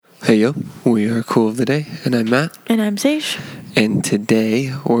Hey yo, we are Cool of the Day, and I'm Matt. And I'm Sage. And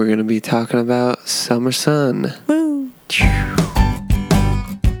today we're going to be talking about Summer Sun. Woo!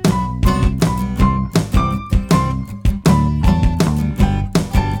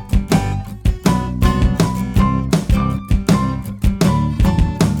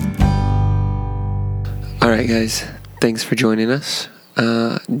 Alright guys, thanks for joining us.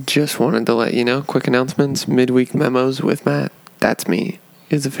 Just wanted to let you know, quick announcements, midweek memos with Matt, that's me,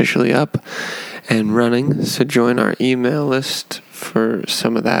 is officially up and running, so join our email list for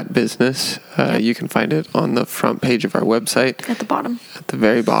some of that business. You can find it on the front page of our website. At the bottom. At the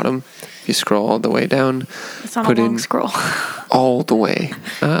very bottom. If you scroll all the way down. It's not a long scroll. All the way.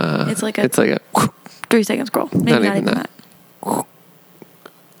 It's like a 3-second scroll. Maybe not even that.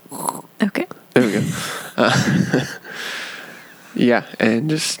 Okay. There we go. Yeah, and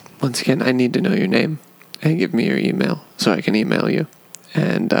just, once again, I need to know your name and give me your email so I can email you.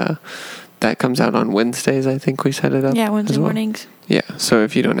 And that comes out on Wednesdays, I think we set it up. Yeah, Wednesday mornings. Yeah, so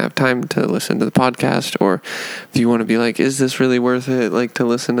if you don't have time to listen to the podcast, or if you want to be like, is this really worth it, like, to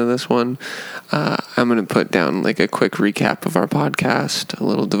listen to this one, I'm going to put down, like, a quick recap of our podcast, a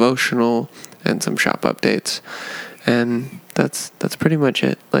little devotional, and some shop updates. And that's pretty much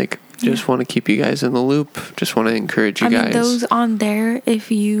it. Like, just want to keep you guys in the loop. Just want to encourage you guys. Those on there,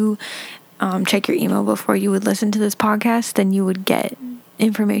 if you check your email before you would listen to this podcast, then you would get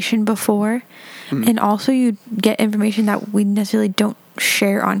information before. And also you'd get information that we necessarily don't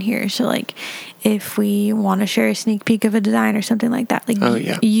share on here. So, like, if we want to share a sneak peek of a design or something like that, like,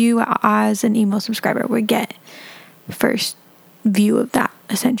 you as an email subscriber would get first view of that,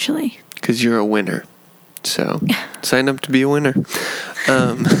 essentially. Because you're a winner. So sign up to be a winner.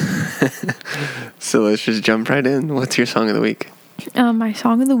 So let's just jump right in. What's your song of the week? My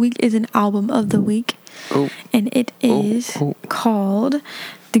song of the week is an album of the week. Oh. And it is called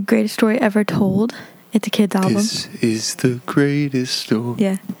The Greatest Story Ever Told. It's a kid's album. This is the greatest story.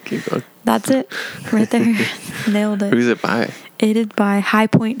 Yeah. Keep going. That's it. Right there. Nailed it. Who's it by? It is by High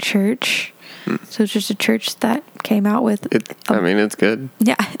Point Church. So it's just a church that came out with it's good.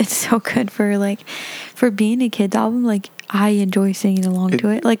 Yeah, it's so good for being a kid's album. Like, I enjoy singing along to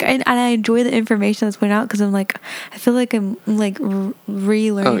it. Like, and I enjoy the information that's put out, because I'm like, I feel like I'm like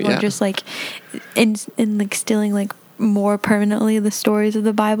relearning or just like in like stealing like more permanently the stories of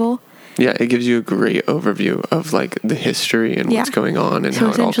the Bible. Yeah, it gives you a great overview of like the history and what's going on and how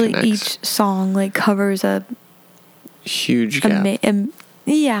it all connects. So essentially each song like covers a huge gap.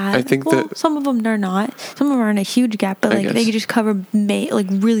 Yeah, I think that some of them are not. Some of them are in a huge gap, but like they could just cover like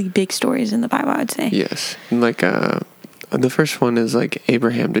really big stories in the Bible, I'd say. Yes, like the first one is like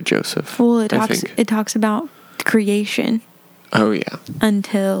Abraham to Joseph. Well, it talks about creation. Oh yeah.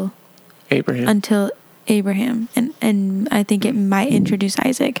 Until Abraham, and I think it might introduce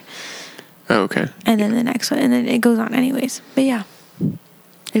Isaac. Oh, okay. And then the next one, and then it goes on, anyways. But yeah.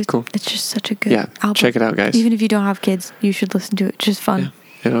 Cool. It's just such a good album. Check it out, guys. Even if you don't have kids, you should listen to it. It's just fun. Yeah.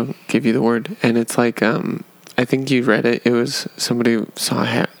 It'll give you the word. And it's like, I think you read it. It was somebody saw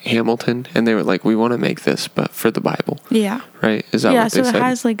Hamilton, and they were like, we want to make this, but for the Bible. Yeah. Right? Is that what they said? Yeah, so it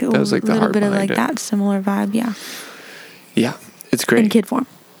has like a little bit of like that similar vibe, yeah. Yeah, it's great. In kid form.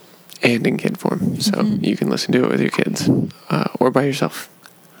 And in kid form. So you can listen to it with your kids. Or by yourself.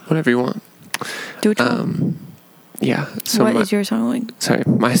 Whatever you want. Do what you want. Yeah. So what is your song of the week? Sorry,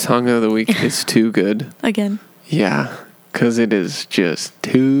 my song of the week is Too Good. Again. Yeah, because it is just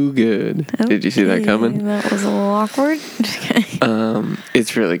too good. Okay. Did you see that coming? That was a little awkward.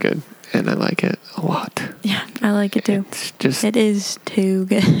 It's really good, and I like it a lot. Yeah, I like it too. It is too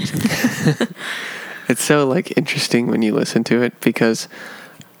good. It's so like interesting when you listen to it, because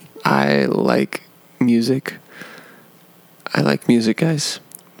I like music. I like music, guys.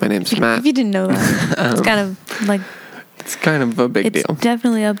 My name's Matt. If you didn't know that, it's kind of a big deal. It's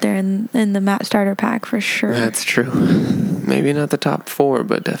definitely up there in the Matt starter pack for sure. That's true. Maybe not the top 4,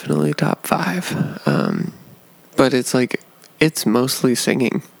 but definitely top 5. But it's like, it's mostly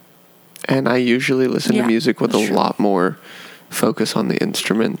singing. And I usually listen to music with a lot more focus on the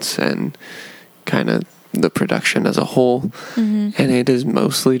instruments and kind of the production as a whole. Mm-hmm. And it is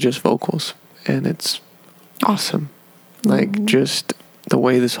mostly just vocals. And it's awesome. Like, just the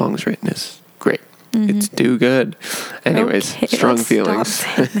way the song's written is great. Mm-hmm. It's too good. Anyways, okay, strong feelings.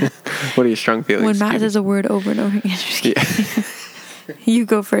 What are your strong feelings? When Matt says a word over and over again, you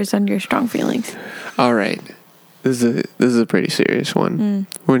go first on your strong feelings. All right. This is a pretty serious one.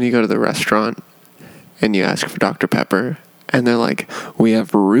 When you go to the restaurant and you ask for Dr. Pepper, and they're like, we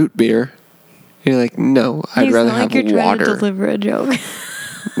have root beer. You're like, no, I'd rather have water. You're trying to deliver a joke.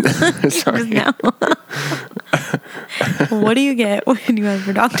 Sorry. Now. What do you get when you ask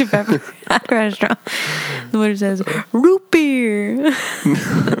for Dr. Pepper at a restaurant? The waiter says, root beer.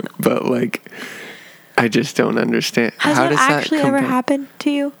 But like, I just don't understand. Has How that does actually that ever compare? happened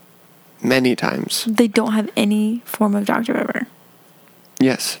to you? Many times. They don't have any form of Dr. Pepper.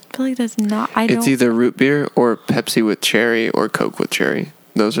 Yes. I feel like that's not. It's either root beer or Pepsi with cherry or Coke with cherry.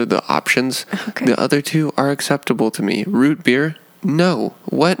 Those are the options. Okay. The other two are acceptable to me. Root beer? No.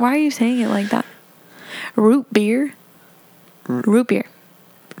 What? Why are you saying it like that? Root beer? Root beer.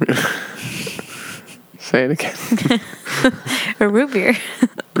 Say it again. Or root beer.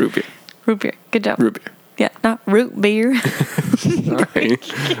 Root beer. Root beer. Good job. Root beer. Yeah, not root beer. Sorry.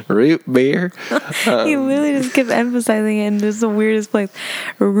 Root beer. He literally just kept emphasizing it in just the weirdest place.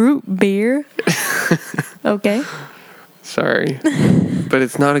 Root beer. Okay. Sorry. But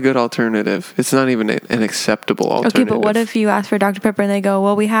it's not a good alternative. It's not even an acceptable alternative. Okay, but what if you ask for Dr. Pepper and they go,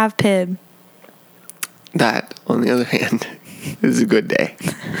 well, we have Pib. That, on the other hand, is a good day.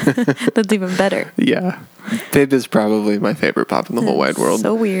 That's even better. Yeah. Pib is probably my favorite pop in the whole wide world.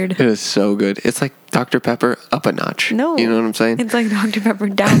 So weird. It is so good. It's like Dr. Pepper up a notch. No. You know what I'm saying? It's like Dr. Pepper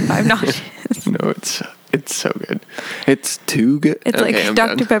down 5 notches. No, it's so good. It's too good. It's Okay, like I'm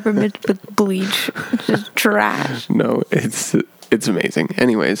Dr. done. Pepper mixed with bleach. It's just trash. No, it's amazing.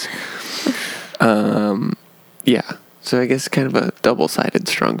 Anyways, yeah. So I guess kind of a double-sided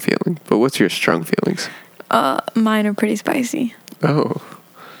strong feeling. But what's your strong feelings? Mine are pretty spicy. Oh,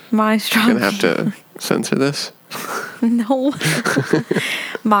 My strong gonna have to censor this. No.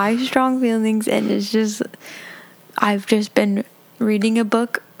 My strong feelings, and it's just, I've just been reading a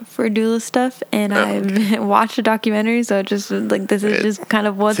book for doula stuff, and I've watched a documentary, so it's just like this is just kind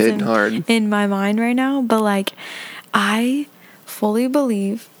of what's hitting hard. in my mind right now. But like, I fully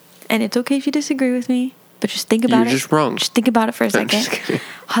believe, and it's okay if you disagree with me, but just think about You're it. just wrong. Just think about it for a I'm just second. kidding.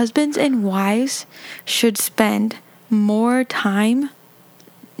 Husbands and wives should spend more time,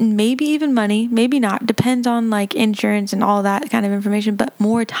 maybe even money, maybe not, depends on like insurance and all that kind of information, but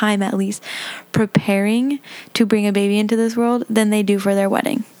more time at least preparing to bring a baby into this world than they do for their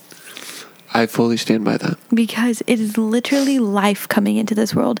wedding. I fully stand by that. Because it is literally life coming into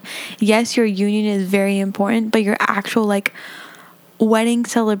this world. Yes, your union is very important, but your actual like wedding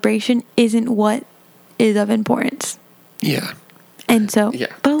celebration isn't what is of importance. Yeah. And so, Yeah.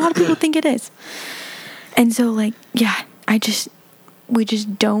 but a lot of people think it is. And so like, yeah, we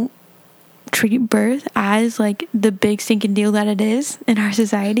just don't treat birth as like the big stinking deal that it is in our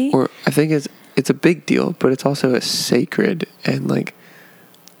society. Or I think it's a big deal, but it's also a sacred and like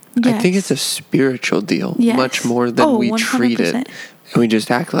I think it's a spiritual deal Yes. much more than we 100%. treat it. And we just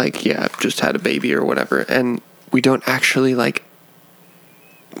act like, yeah, I've just had a baby or whatever. And we don't actually like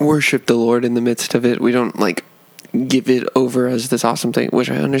worship the Lord in the midst of it. We don't like give it over as this awesome thing, which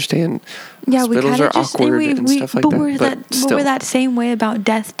I understand. Yeah, we Hospitals kind are of just awkward and stuff like but that. We're that same way about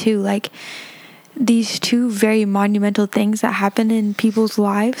death too. Like these two very monumental things that happen in people's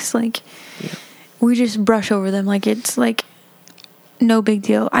lives, like we just brush over them like it's like no big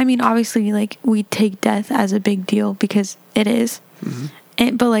deal. I mean, obviously, like we take death as a big deal because it is,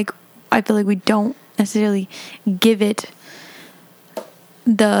 but like I feel like we don't necessarily give it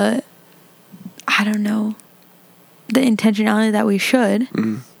the, I don't know, the intentionality that we should.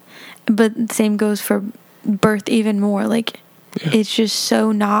 But the same goes for birth even more. Like it's just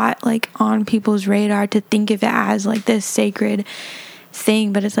so not like on people's radar to think of it as like this sacred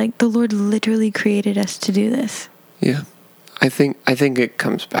thing, but it's like the Lord literally created us to do this. Yeah. I think it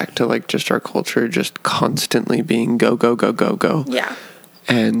comes back to like just our culture just constantly being go, go, go, go, go. Yeah.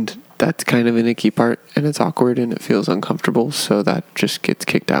 And that's kind of an icky part, and it's awkward and it feels uncomfortable, so that just gets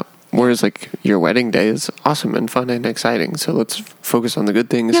kicked out. Whereas like your wedding day is awesome and fun and exciting, so let's focus on the good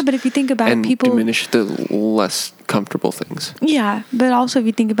things. Yeah, but if you think about and it, people diminish the less comfortable things. Yeah, but also if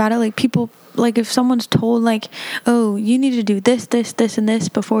you think about it, like people, like if someone's told like, oh, you need to do this, this, this, and this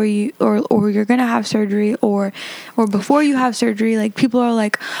before you, or you're gonna have surgery, or before you have surgery, like people are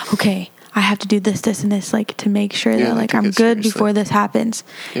like, okay, I have to do this, this, and this, like to make sure that like I'm good seriously before this happens.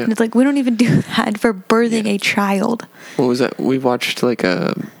 Yeah. And it's like we don't even do that for birthing a child. What was that? We watched like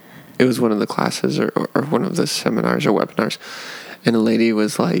it was one of the classes or one of the seminars or webinars, and a lady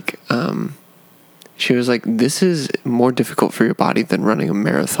was like, she was like, this is more difficult for your body than running a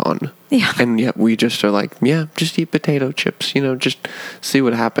marathon. Yeah. And yet we just are like, yeah, just eat potato chips, just see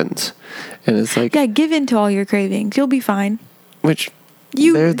what happens. And it's like, Yeah, give in to all your cravings. You'll be fine. which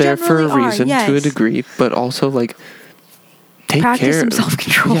You they're there for a generally are, reason to a yes. degree, but also like take Practice care some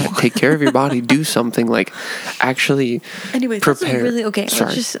self-control. Yeah, take care of your body. Do something like actually Anyways, prepare. that's really okay.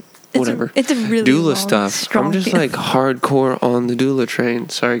 Sorry. Let's just whatever. It's a really doula long, stuff. strong I'm just theme. like hardcore on the doula train.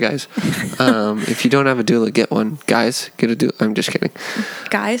 Sorry, guys. If you don't have a doula, get one. Guys, get a doula. I'm just kidding.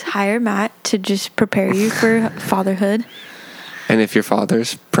 Guys, hire Matt to just prepare you for fatherhood. And if your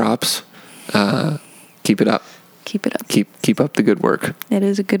father's, props. Keep it up. Keep it up. Keep up the good work. It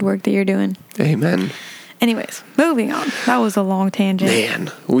is a good work that you're doing. Amen. Anyways, moving on. That was a long tangent.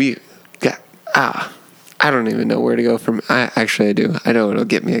 Man, we got I don't even know where to go from. I do. I know it'll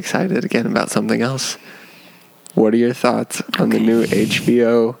get me excited again about something else. What are your thoughts on the new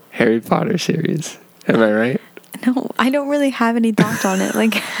HBO Harry Potter series? Am I right? No, I don't really have any thoughts on it.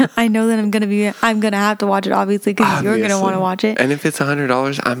 Like, I know that I'm gonna have to watch it, obviously, because you're gonna want to watch it. And if it's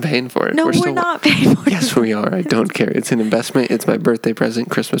 $100, I'm paying for it. No, we're not paying for it. Yes, we are. I don't care. It's an investment. It's my birthday present,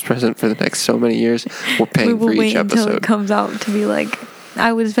 Christmas present for the next so many years. We're paying for each episode. Until it comes out to be like,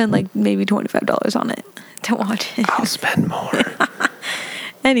 I would spend like maybe $25 on it to watch it. I'll spend more.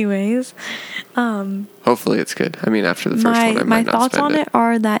 Anyways, hopefully it's good. I mean, after the first one, I might my not thoughts spend on it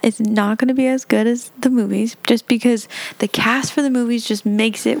are that it's not going to be as good as the movies, just because the cast for the movies just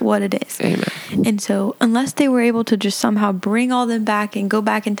makes it what it is. Amen. And so, unless they were able to just somehow bring all them back and go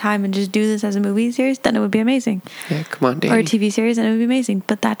back in time and just do this as a movie series, then it would be amazing. Yeah, come on, Danny. Or a TV series, and it would be amazing.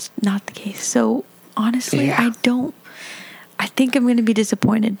 But that's not the case. So honestly, Yeah. I think I'm going to be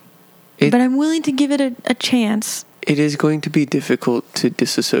disappointed. But I'm willing to give it a chance. It is going to be difficult to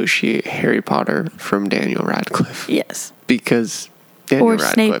disassociate Harry Potter from Daniel Radcliffe. Yes. Because Daniel Or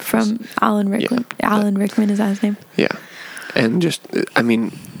Radcliffe Snape is- from Alan Rickman. Yeah. Alan Rickman is that his name? Yeah. And just, I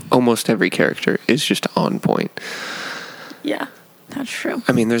mean, almost every character is just on point. Yeah, that's true.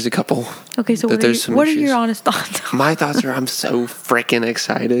 I mean, there's a couple. Okay, so what are your honest thoughts? My thoughts are I'm so freaking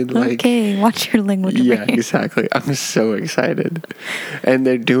excited. Like, Okay, watch your language. yeah, over here. exactly. I'm so excited. And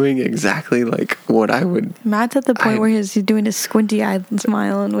they're doing exactly like what I would. Matt's at the point where he's doing a squinty eye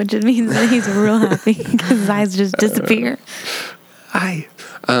smile, and which means that he's real happy because his eyes just disappear. Hi.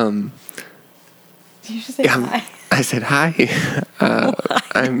 Did you just say hi? I said hi.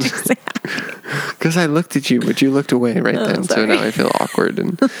 I'm Did you say hi? because I looked at you, but you looked away right then. So sorry. now I feel awkward,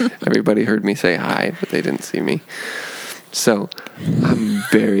 and everybody heard me say hi, but they didn't see me. So I'm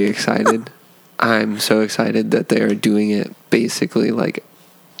very excited. I'm so excited that they are doing it basically like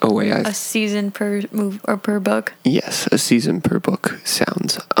a way A season per move or per book. Yes, a season per book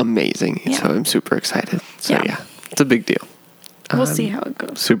sounds amazing. Yeah. So I'm super excited. So Yeah. yeah, it's a big deal. We'll see how it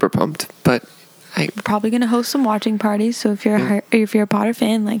goes. Super pumped, but We're probably gonna host some watching parties. So if you're a Potter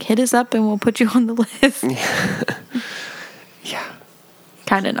fan, like hit us up and we'll put you on the list. yeah,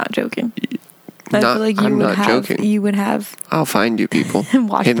 Kind of not joking. I Not- feel like I'm not joking. you would have I'll find you people.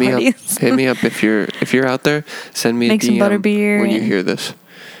 Watch Hit me parties. up. Hit me up if you're out there. Send me Make a some DM butterbeer when you and- hear this.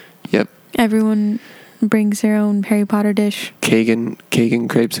 Yep, everyone brings their own Harry Potter dish. Kagan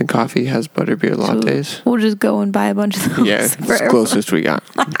Crepes and Coffee has butterbeer So lattes. we'll just go and buy a bunch of those. Yeah, for it's the everyone. closest we got.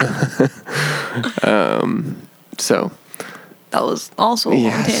 So That was also a long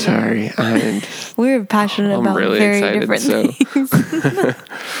yeah, tangent. sorry. We're passionate I'm about really very excited, different so- things.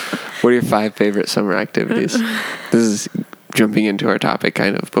 What are your 5 favorite summer activities? This is jumping into our topic,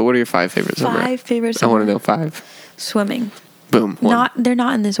 kind of. But what are your 5 favorite summer? 5 favorite I summer. want to know 5. Swimming. Boom. 1. They're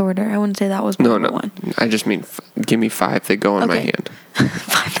not in this order. I wouldn't say that was my No. number one. I just mean give me 5 that go on my Okay. hand.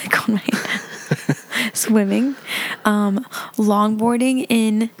 5 that go on my hand. Swimming, longboarding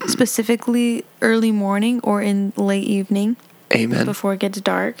in specifically early morning or in late evening Amen. before it gets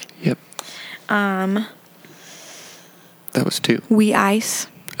dark. Yep. That was 2. We ice,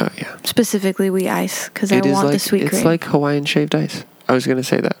 Oh yeah. specifically we ice, because I It is want like the sweet cream. it's like Hawaiian shaved ice. I was gonna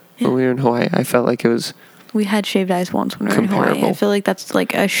say that when we were in Hawaii. I felt like it was We had shaved ice once when we were in Hawaii. I Comparable. feel like that's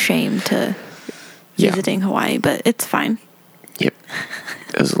like a shame to Yeah. visiting Hawaii, but it's fine. Yep.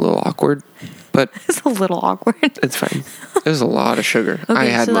 It was a little awkward, but It's a little awkward. it's fine. It was a lot of sugar. Okay, I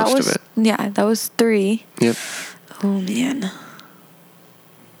had so that most was of it. yeah, that was 3. Yep. Oh man,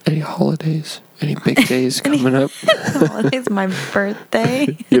 Any holidays? Any big days coming up? it's my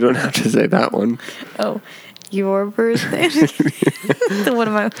birthday. You don't have to say that one. Oh, your birthday. So what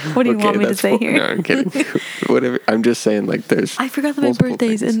do you want me to that's say here? No, I'm kidding. Whatever. I'm just saying, like, there's. I forgot that my multiple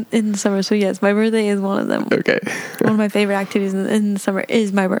birthday is things. in the summer. So yes, my birthday is one of them. Okay. One of my favorite activities in the summer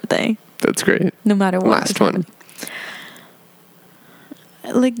is my birthday. That's great. No matter what. Last it's one. happening.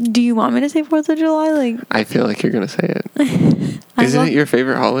 Like, do you want me to say 4th of July? Like, I feel like you're gonna say it. I Isn't love- it your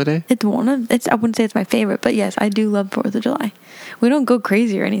favorite holiday? It's one of it's. I wouldn't say it's my favorite, but yes, I do love 4th of July. We don't go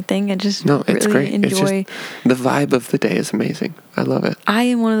crazy or anything. I just No, it's really great. enjoy. It's just the vibe of the day is amazing. I love it. I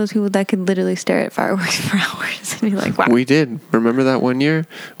am one of those people that could literally stare at fireworks for hours and be like, "Wow." We did. Remember that one year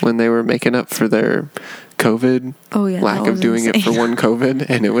when they were making up for their COVID. Oh yeah, lack of doing it for one COVID,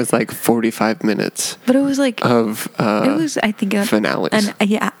 and it was like 45 minutes. But it was like of it was, I think, finales.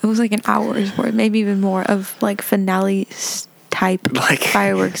 It was like an hour's worth, maybe even more, of like finale type Like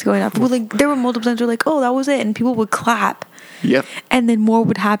fireworks going off. Well, like there were multiple times where like, oh, that was it, and people would clap. Yep. And then more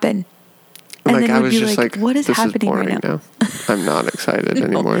would happen. And like then I we'd was be just like, what is this happening is boring right now? I'm not excited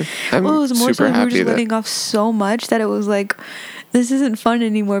anymore. I'm Well, it was more so super we were happy just that letting off so much that it was like, this isn't fun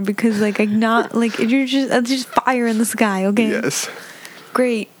anymore, because like I'm not like, it's just fire in the sky. Okay. yes.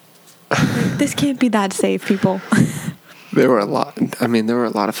 Great. Like, this can't be that safe, people. There were a lot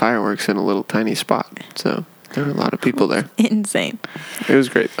of fireworks in a little tiny spot, so there were a lot of people there. Insane. It was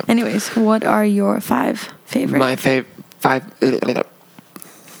great though. Anyways, what are your 5 favorite? My five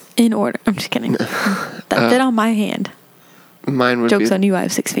in order. I'm just kidding. That fit on my hand. mine would Joke's be on you, I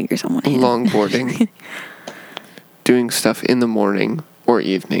have 6 fingers on one hand. longboarding, doing stuff in the morning or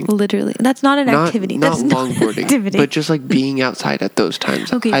evening. Literally. That's not an activity. Not That's not an longboarding, activity. but just like being outside at those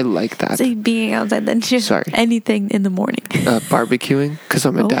times. Okay. I like that. Say being outside, then just Sorry. anything in the morning. Barbecuing, because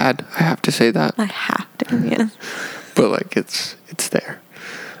I'm a Oh. dad. I have to say that. I have to, yeah. But like it's there.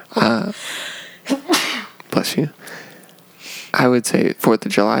 Bless you. I would say 4th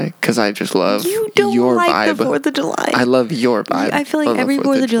of July, because I just love You don't your like vibe. the 4th of July. I love your vibe. I feel like on the every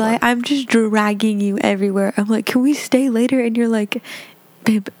 4th of July, I'm just dragging you everywhere. I'm like, can we stay later? And you're like,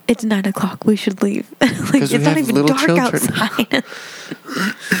 babe, it's 9 o'clock. We should leave. Like, 'Cause we it's not have even little dark children. outside.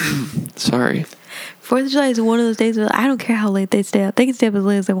 Sorry. 4th of July is one of those days where I don't care how late they stay up. They can stay up as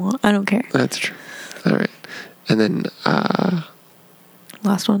late as they want. I don't care. That's true. All right. And then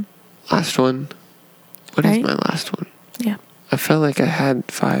Last one. last one. What is Right? my last one? Yeah. I felt like I had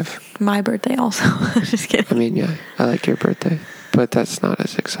 5. My birthday also. I'm just kidding. I mean, yeah, I like your birthday, but that's not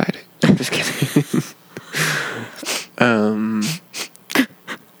as exciting. I'm just kidding. I'm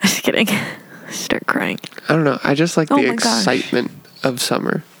just kidding. Start crying. I don't know. I just like Oh the my gosh. excitement of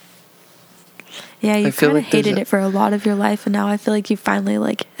summer. Yeah, you I feel kind of like there's hated it for a lot of your life, and now I feel like you finally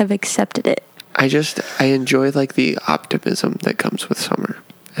like have accepted it. I enjoy like the optimism that comes with summer,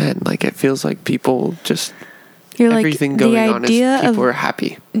 and like it feels like people just You're like everything the going on is idea people of are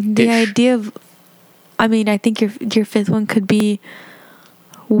happy. the idea of. I mean, I think your 5th one could be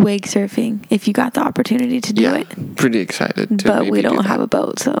wake surfing if you got the opportunity to do it. Pretty excited. To But maybe we don't do have that. a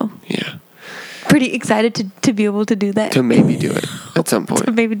boat, so Yeah, pretty excited to be able to do that. to maybe do it at some To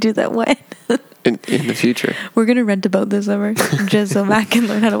point maybe do that when. in the future. We're gonna rent a boat this summer just so Matt can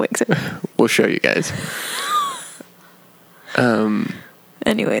learn how to wake surf. We'll show you guys.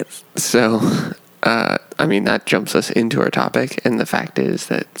 Anyways, So, I mean, that jumps us into our topic, and the fact is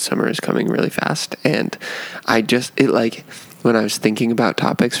that summer is coming really fast, and when I was thinking about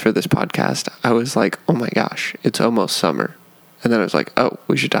topics for this podcast, I was like, oh my gosh, it's almost summer. And then I was like, oh,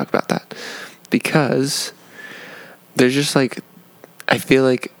 we should talk about that. Because there's just like, I feel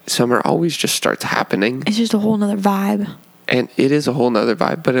like summer always just starts happening. it's just a whole nother vibe. And it is a whole nother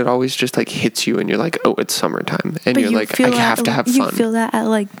vibe, but it always just like hits you and you're like, oh, it's summertime. And But you're you like, feel I have to have you fun. feel that at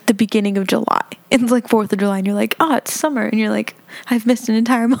like the beginning of July. It's like 4th of July, and you're like, oh, it's summer, and you're like, I've missed an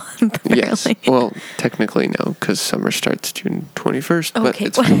entire month. Yes. Apparently. Well, technically no, because summer starts June 21st. But Okay.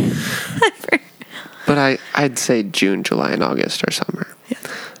 it's fine. But I'd say June, July, and August are summer. Yeah.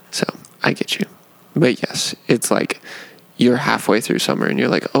 So I get you. But yes, it's like you're halfway through summer and you're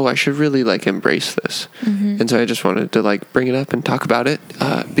like, oh, I should really like embrace this. Mm-hmm. And so I just wanted to like bring it up and talk about it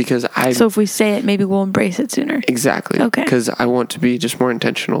because So if we say it, maybe we'll embrace it sooner. Exactly. Okay. Because I want to be just more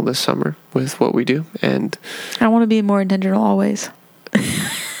intentional this summer with what we do. And I want to be more intentional always.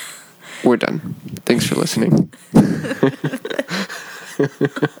 we're done. Thanks for listening.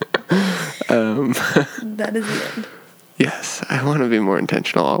 That is the end. Yes, I want to be more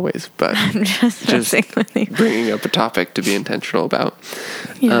intentional always, but I'm just messing with you. bringing up a topic to be intentional about.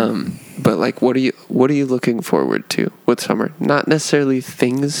 Yeah. But like, what are you looking forward to with summer? Not necessarily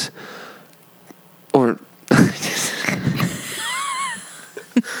things, or that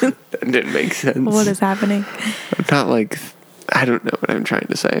didn't make sense. What is happening? Not like, I don't know what I'm trying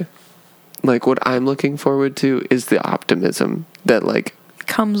to say. Like, what I'm looking forward to is the optimism that like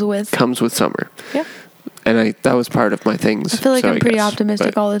Comes with summer. Yeah. And that was part of my things. I feel like so I'm pretty guess,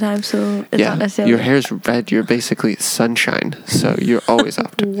 optimistic but all the time, so it's not necessarily. your hair's red. You're basically sunshine, so you're always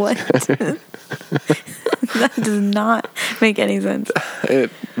optimistic. What? That does not make any sense.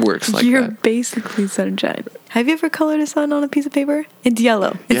 It works like You're that. basically sunshine. Have you ever colored a sun on a piece of paper? It's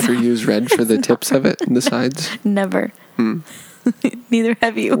yellow. You It's ever use red for the tips of it and the sides? never. Neither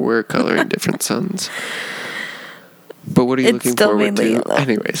have you. We're coloring different suns. But what are you It's looking still forward to? mainly yellow.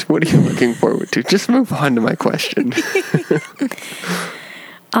 Anyways, what are you looking forward to? Just move on to my question.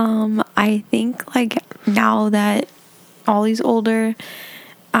 I think like now that Ollie's older,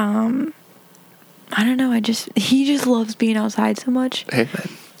 I don't know, he just loves being outside so much. Amen.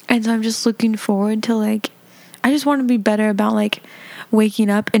 And so I'm just looking forward to like, I just want to be better about like waking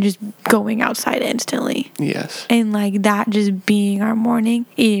up and just going outside instantly. Yes. And like that just being our morning,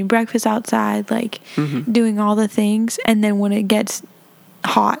 eating breakfast outside, like doing all the things. And then when it gets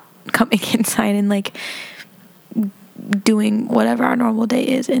hot, coming inside and like doing whatever our normal day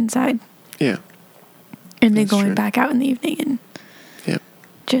is inside. Yeah. And then going back out in the evening and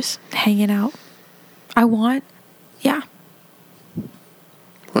just hanging out. What?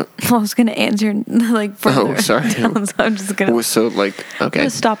 I was going to answer like further. Oh, sorry. Down, so I'm just going to. So like, okay.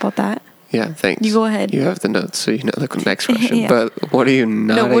 Let's stop at that. Yeah, thanks. You go ahead. You have the notes, so you know the next question. Yeah. But what are you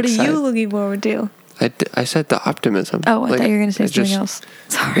not excited? No, what are you looking forward to? I said the optimism. Oh, I thought you were going to say something else.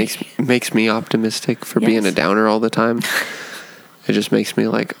 Sorry. Makes me optimistic for being a downer all the time. It just makes me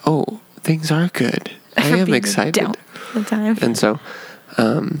like, oh, things are good. I am excited all the time. And so,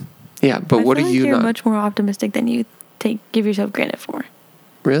 yeah. But what are you? You're much more optimistic than you give yourself credit for.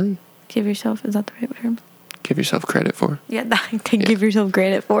 Really? Give yourself, is that the right term? Give yourself credit for. Yeah, give yourself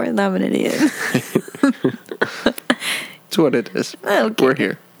credit for, and I'm an idiot. It's what it is.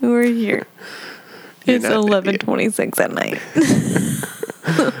 Okay. We're here. It's 11:26 at night.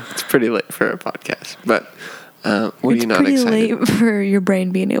 It's pretty late for a podcast, but what are you not excited? It's pretty late for your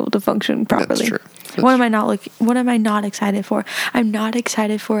brain being able to function properly. That's true. What am I not excited for? I'm not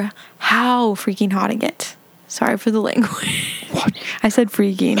excited for how freaking hot it gets. Sorry for the language. What? I said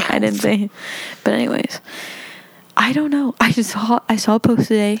freaking. I didn't say. But anyways, I don't know. I saw a post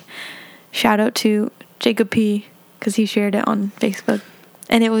today. Shout out to Jacob P. because he shared it on Facebook,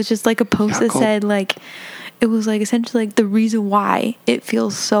 and it was just like a post that said like, it was like essentially like the reason why it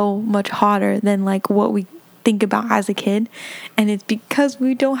feels so much hotter than like what we think about as a kid, and it's because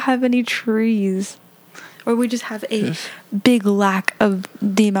we don't have any trees, or we just have a big lack of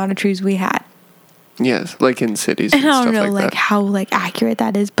the amount of trees we had. Yes, like in cities and I don't stuff know like like that. how like accurate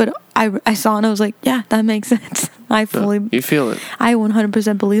that is, but I saw it and I was like, yeah, that makes sense. You feel it. I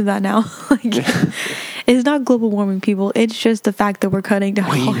 100% believe that now. Like, it's not global warming, people. It's just the fact that we're cutting down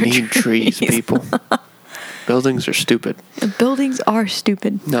all our trees. We need trees, people. Buildings are stupid. Buildings are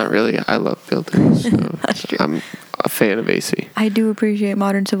stupid. Not really. I love buildings. So That's true. I'm a fan of AC. I do appreciate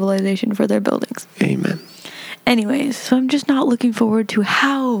modern civilization for their buildings. Amen. Anyways, so I'm just not looking forward to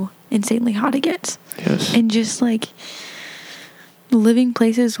how insanely hot it gets. Yes. And just like living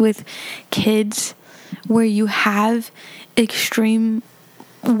places with kids where you have extreme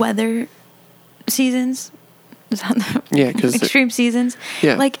weather seasons. Yeah, because extreme seasons.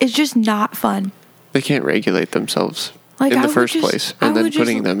 Yeah. Like, it's just not fun. they can't regulate themselves Like, in the I first would just- place, I and then would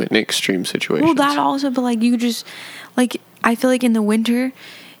putting just- them in extreme situations. Well, that also, but like you just, like, I feel like in the winter,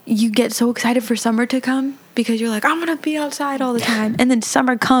 you get so excited for summer to come because you're like, I'm gonna be outside all the time, and then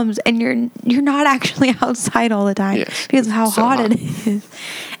summer comes and you're not actually outside all the time because of how so hot it is.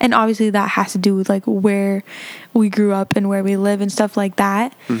 And obviously that has to do with like where we grew up and where we live and stuff like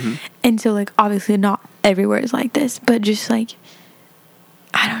that. Mm-hmm. And so like obviously not everywhere is like this, but just like,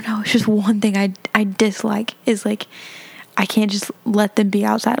 I don't know, it's just one thing I dislike is like, I can't just let them be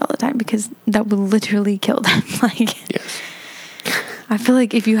outside all the time because that would literally kill them. Like, Yes. I feel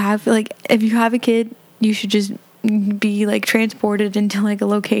like if you have a kid, you should just be like transported into like a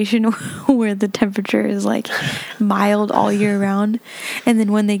location where the temperature is like mild all year round, and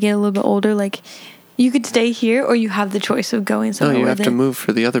then when they get a little bit older, like you could stay here or you have the choice of going somewhere. No, you have to move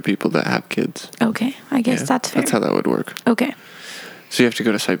for the other people that have kids. Okay, I guess that's fair. That's how that would work. Okay. So you have to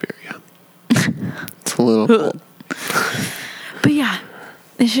go to Siberia. It's a little cold. But yeah,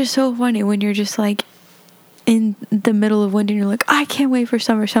 it's just so funny when you're just like in the middle of winter and you're like, I can't wait for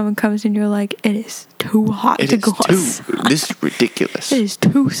summer. Someone comes and you're like, it is too hot to go outside. This is ridiculous. It is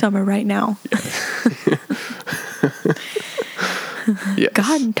too summer right now. Yes.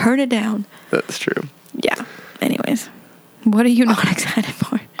 God, turn it down. That's true. Yeah. Anyways, what are you not excited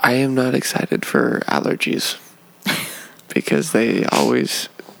for? I am not excited for allergies because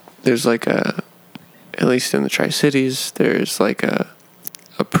there's like at least in the Tri-Cities, there's like a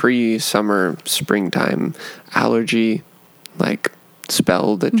pre-summer, springtime allergy like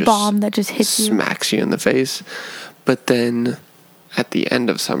spell that just bomb that just hits you, smacks you in the face. But then at the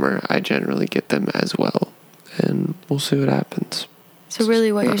end of summer, I generally get them as well, and we'll see what happens. So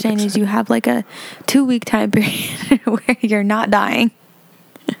really what you're saying is you have like a 2-week time period where you're not dying.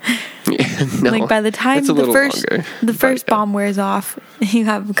 Yeah, no, like by the time it's a little longer, the first bomb wears off, you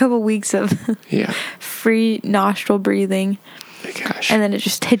have a couple weeks of yeah free nostril breathing, my gosh. And then it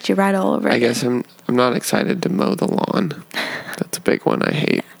just hits you right all over I again. guess I'm not excited to mow the lawn. That's a big one I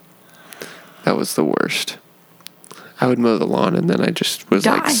hate. That was the worst. I would mow the lawn and then I just was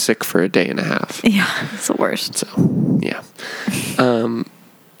like sick for a day and a half. Yeah, it's the worst. So, yeah.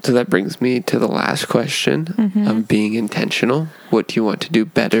 So that brings me to the last question of being intentional. What do you want to do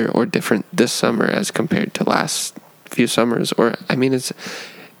better or different this summer as compared to last few summers? Or, I mean, it's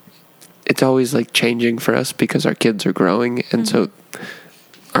always like changing for us because our kids are growing. And so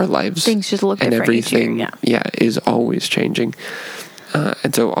our lives things just look and different everything, each year, is always changing.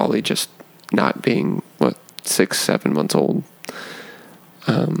 And so Ollie just not being, 6-7 months old,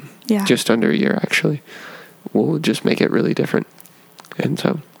 just under a year actually, will just make it really different. And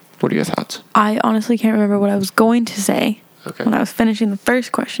so, what are your thoughts? I honestly can't remember what I was going to say when I was finishing the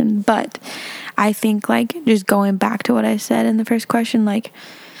first question, but I think like just going back to what I said in the first question, like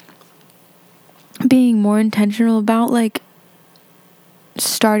being more intentional about like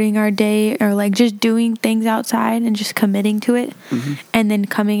starting our day or like just doing things outside and just committing to it, and then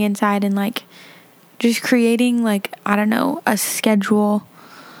coming inside and like just creating like, I don't know, a schedule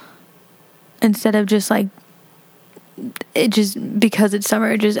instead of just like it just because it's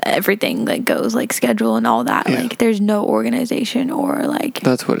summer, just everything like goes like schedule and all that. Like there's no organization or like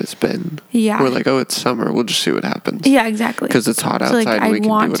that's what it's been. Yeah, we're like, oh, it's summer, we'll just see what happens. Yeah, exactly. Because it's hot outside. So like and we I can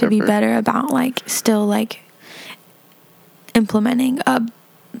want do to be whatever. better about like still like implementing a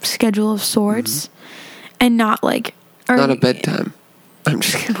schedule of sorts and not like not a bedtime. I'm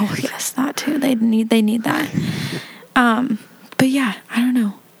just kidding. Oh yes, that too. They need that. But yeah, I don't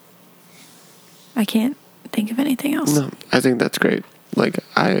know. I can't think of anything else. No, I think that's great. Like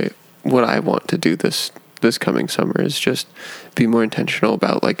what I want to do this coming summer is just be more intentional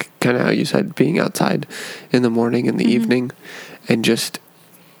about like kind of how you said, being outside in the morning and the evening, and just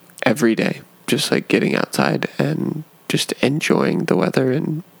every day, just like getting outside and just enjoying the weather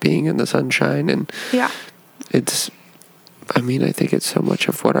and being in the sunshine. And I think it's so much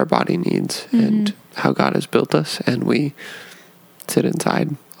of what our body needs and how God has built us, and we sit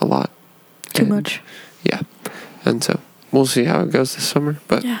inside a lot. Too much. Yeah. And so we'll see how it goes this summer,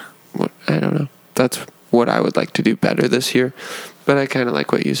 but I don't know. That's what I would like to do better this year. But I kind of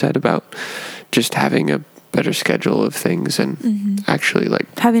like what you said about just having a better schedule of things and actually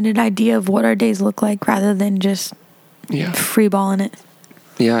like having an idea of what our days look like rather than just freeballing it.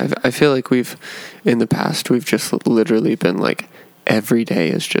 Yeah, I feel like in the past, we've just literally been like, every day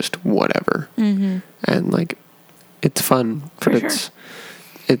is just whatever. And like, it's fun, but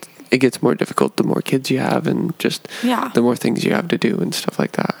it gets more difficult the more kids you have and just the more things you have to do and stuff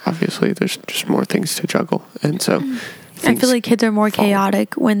like that. Obviously, there's just more things to juggle. And so I feel like kids are more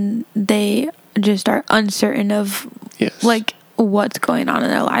chaotic when they just are uncertain of like what's going on in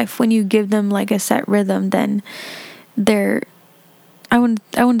their life. When you give them like a set rhythm, then I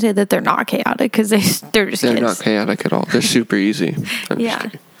wouldn't say that they're not chaotic, because they're just kids. They're not chaotic at all. They're super easy.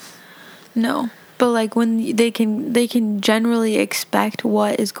 No, but like when they can generally expect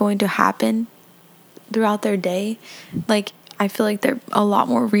what is going to happen throughout their day. Like I feel like they're a lot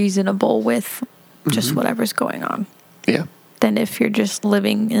more reasonable with just whatever's going on. Yeah. Than if you're just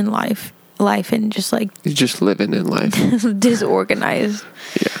living in life and just like you're just living in life, disorganized.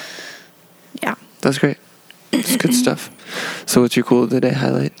 Yeah. That's great. It's good stuff. So what's your cool of the day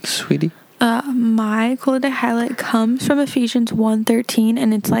highlight, sweetie? My cool of the day highlight comes from Ephesians 1:13,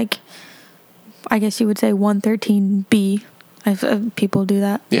 and it's like, I guess you would say 1:13b. People do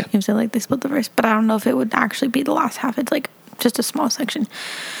that. Yeah. You say like they split the verse, but I don't know if it would actually be the last half. It's like just a small section.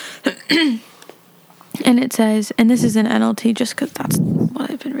 And it says, and this is in NLT just because that's what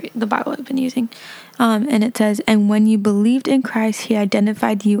I've been the Bible I've been using. And it says, and when you believed in Christ, he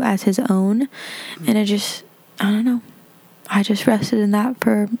identified you as his own. And I don't know. I just rested in that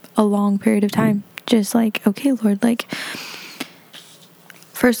for a long period of time. Just like, okay, Lord, like,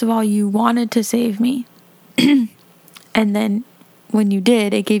 first of all, you wanted to save me. And then when you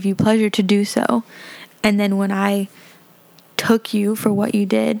did, it gave you pleasure to do so. And then when I took you for what you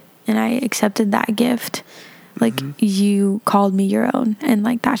did, and I accepted that gift, like, you called me your own. And,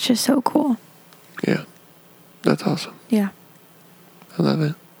 like, that's just so cool. Yeah. That's awesome. Yeah. I love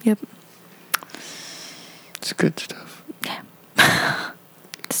it. Yep. It's good stuff. Yeah.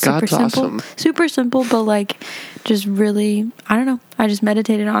 God's simple. awesome. Super simple, but, like, just really, I don't know. I just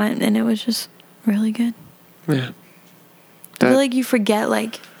meditated on it, and it was just really good. Yeah. I feel like you forget,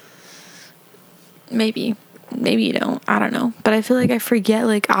 like, maybe you don't, I don't know, but I feel like I forget,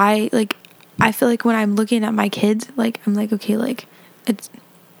 like, I feel like when I'm looking at my kids, like, I'm like, okay, like,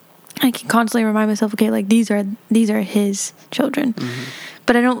 I can constantly remind myself, okay, like, these are his children,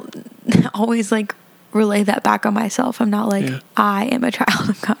 but I don't always, like, relay that back on myself. I'm not like, I am a child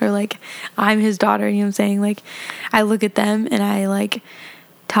of God, or like, I'm his daughter. You know what I'm saying? Like, I look at them and I like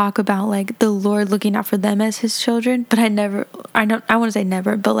talk about like the Lord looking out for them as his children, but I want to say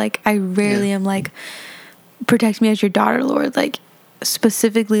never, but like, I rarely am like, protect me as your daughter, Lord. Like,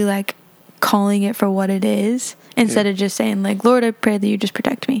 specifically like calling it for what it is, instead of just saying like, Lord, I pray that you just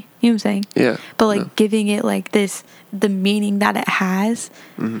protect me. You know what I'm saying? Yeah. But like giving it like this, the meaning that it has,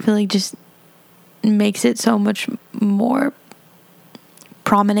 I feel like just makes it so much more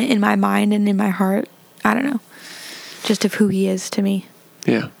prominent in my mind and in my heart. I don't know. Just of who he is to me.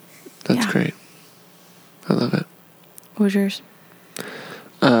 Yeah. That's great. I love it. What was yours?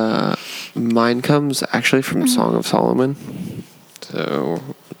 Mine comes actually from Song of Solomon. So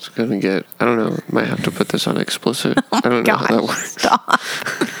it's going to get, I don't know, might have to put this on explicit. I don't know how that works. Stop.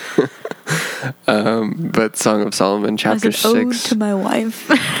 But Song of Solomon, chapter 6. Ode to my wife.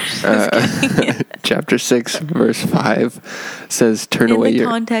 Chapter 6, verse 5 says, turn away in the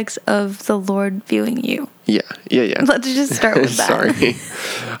context of the Lord viewing you. Yeah. Let's just start with that. Sorry.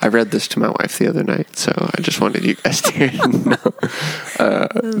 I read this to my wife the other night, so I just wanted you guys to know.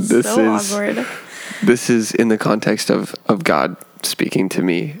 This is awkward. This is in the context of God speaking to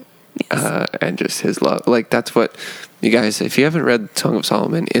me, and just his love. Like, that's what, you guys, if you haven't read Song of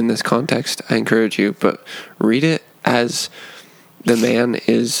Solomon in this context, I encourage you, but read it as the man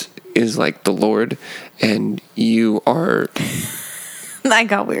is like the Lord, and you are... That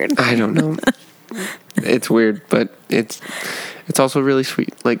got weird. I don't know. It's weird, but it's also really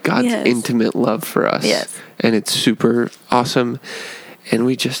sweet. Like, God's intimate love for us. Yes. And it's super awesome, and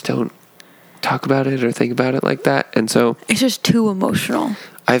we just don't talk about it or think about it like that. And so it's just too emotional.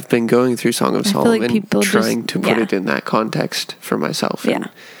 I've been going through Song of Solomon, like trying to put it in that context for myself,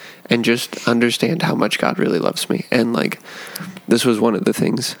 and just understand how much God really loves me. And like, this was one of the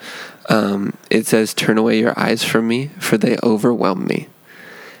things. It says, turn away your eyes from me, for they overwhelm me.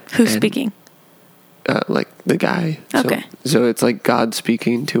 Who's speaking? Like the guy. Okay. So it's like God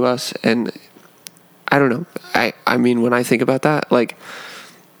speaking to us, and I don't know. I mean, when I think about that, like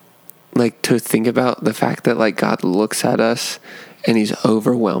to think about the fact that like God looks at us and he's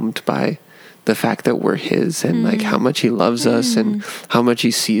overwhelmed by the fact that we're his, and like how much he loves us and how much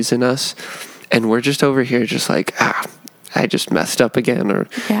he sees in us, and we're just over here just like, I just messed up again, or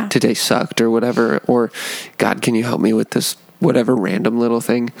today sucked, or whatever, or God, can you help me with this whatever random little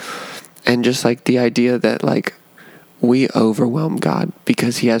thing? And just like the idea that like we overwhelm God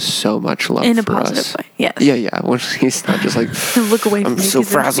because he has so much love in a for positive us. way. Yes. Yeah. When he's not just like, look away from I'm me, so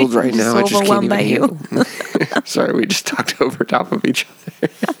frazzled right now, I just can't even handle. you. Sorry, we just talked over top of each other.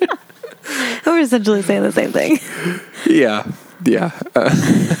 We're essentially saying the same thing. Yeah.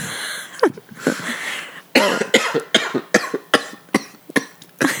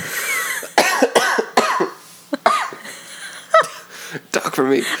 Talk for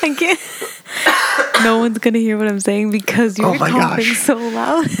me. I can't. No one's gonna hear what I'm saying because you're coughing so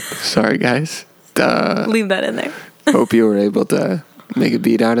loud. Sorry, guys. Leave that in there. Hope you were able to make a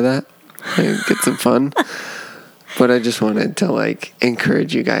beat out of that and get some fun. But I just wanted to like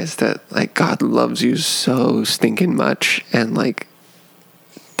encourage you guys that like God loves you so stinking much, and like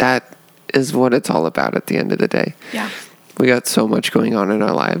that is what it's all about at the end of the day. Yeah. We got so much going on in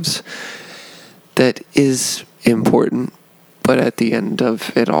our lives that is important, but at the end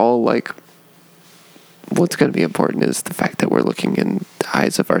of it all, like, what's going to be important is the fact that we're looking in the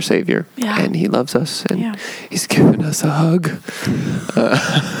eyes of our Savior, and he loves us, and he's given us a hug.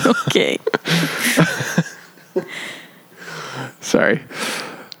 Okay. Sorry.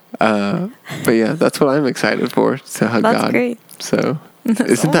 But yeah, that's what I'm excited for, to hug God. That's great. So,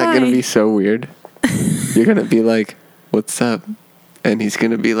 isn't that going to be so weird? You're going to be like, what's up? And he's going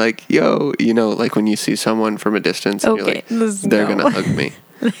to be like, yo, you know, like when you see someone from a distance, and you're like, they're going to hug me.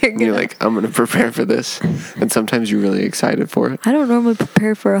 And you're like, I'm going to prepare for this. And sometimes you're really excited for it. I don't normally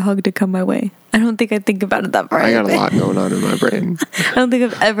prepare for a hug to come my way. I don't think I think about it that far. I got a lot going on in my brain. I don't think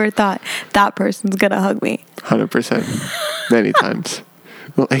I've ever thought that person's going to hug me. 100%. Many times.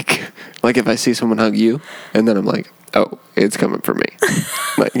 Like if I see someone hug you, and then I'm like, oh, it's coming for me.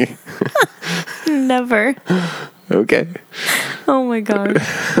 Like, never. Okay. Oh my god,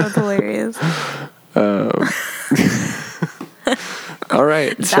 that's hilarious. All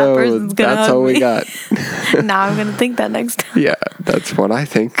right, so that's all we got. Now I'm gonna think that next time. Yeah, that's what I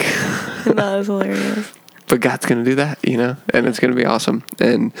think. That was hilarious. But God's gonna do that, you know, and it's gonna be awesome.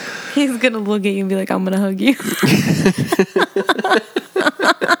 And he's gonna look at you and be like, "I'm gonna hug you."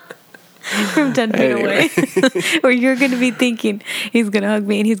 from 10 feet away. Or you're going to be thinking, he's going to hug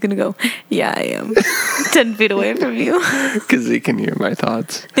me and he's going to go, yeah, I am 10 feet away from you. Because he can hear my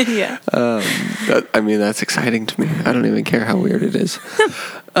thoughts. Yeah. That's exciting to me. I don't even care how weird it is.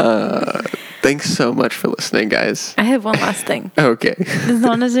 Thanks so much for listening, guys. I have one last thing. Okay. It's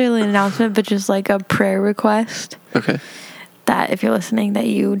not necessarily an announcement, but just like a prayer request. Okay. That if you're listening, that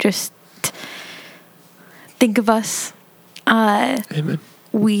you just think of us. Amen.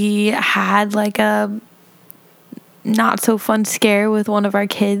 We had like a not so fun scare with one of our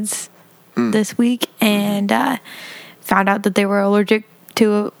kids this week, and found out that they were allergic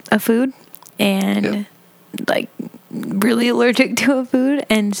to a food, and like really allergic to a food,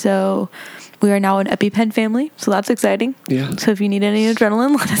 and so we are now an EpiPen family, so that's exciting. Yeah. So if you need any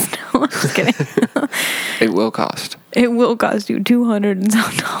adrenaline, let us know. I'm just kidding. It will cost. It will cost you $200 and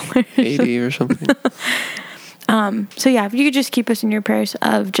some dollars. 80 or something. So yeah, if you could just keep us in your prayers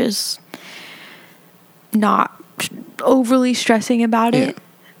of just not overly stressing about it,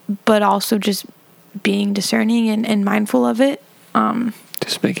 but also just being discerning and mindful of it.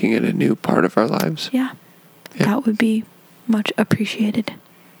 Just making it a new part of our lives. Yeah. That would be much appreciated.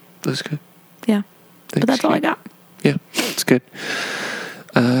 That's good. Yeah. Thanks, but that's all I got. Yeah, that's good.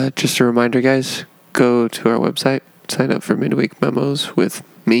 Just a reminder, guys, go to our website, sign up for midweek memos with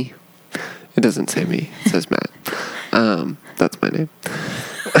me. It doesn't say me, it says Matt. That's my name.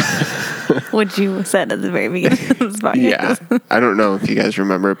 What you said at the very beginning of this podcast. Yeah. I don't know if you guys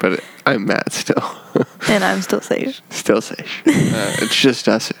remember, but I'm Matt still. And I'm still Sage. Still Sage. It's just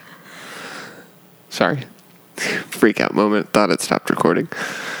us. Sorry. Freak out moment. Thought it stopped recording.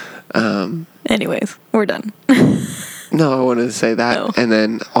 Anyways, we're done. No, I wanted to say that. No. And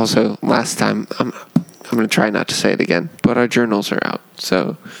then also last time, I'm going to try not to say it again, but our journals are out.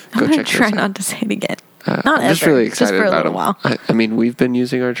 So go check those out. Try not to say it again. Not I'm just ever, really excited just for about a little them. while. I mean, we've been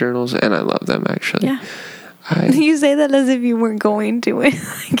using our journals and I love them actually. Yeah. You say that as if you weren't going to it.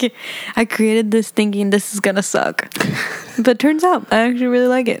 Like, I created this thinking this is going to suck. But turns out I actually really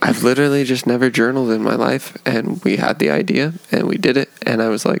like it. I've literally just never journaled in my life, and we had the idea and we did it, and I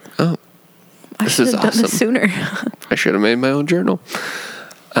was like, oh, this is awesome. I should have done this sooner. I should have made my own journal.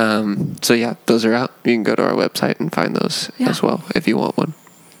 So yeah, those are out. You can go to our website and find those as well if you want one.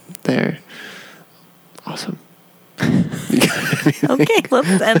 They're awesome. Okay,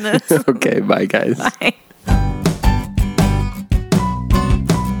 let's end this. Okay, bye guys. Bye.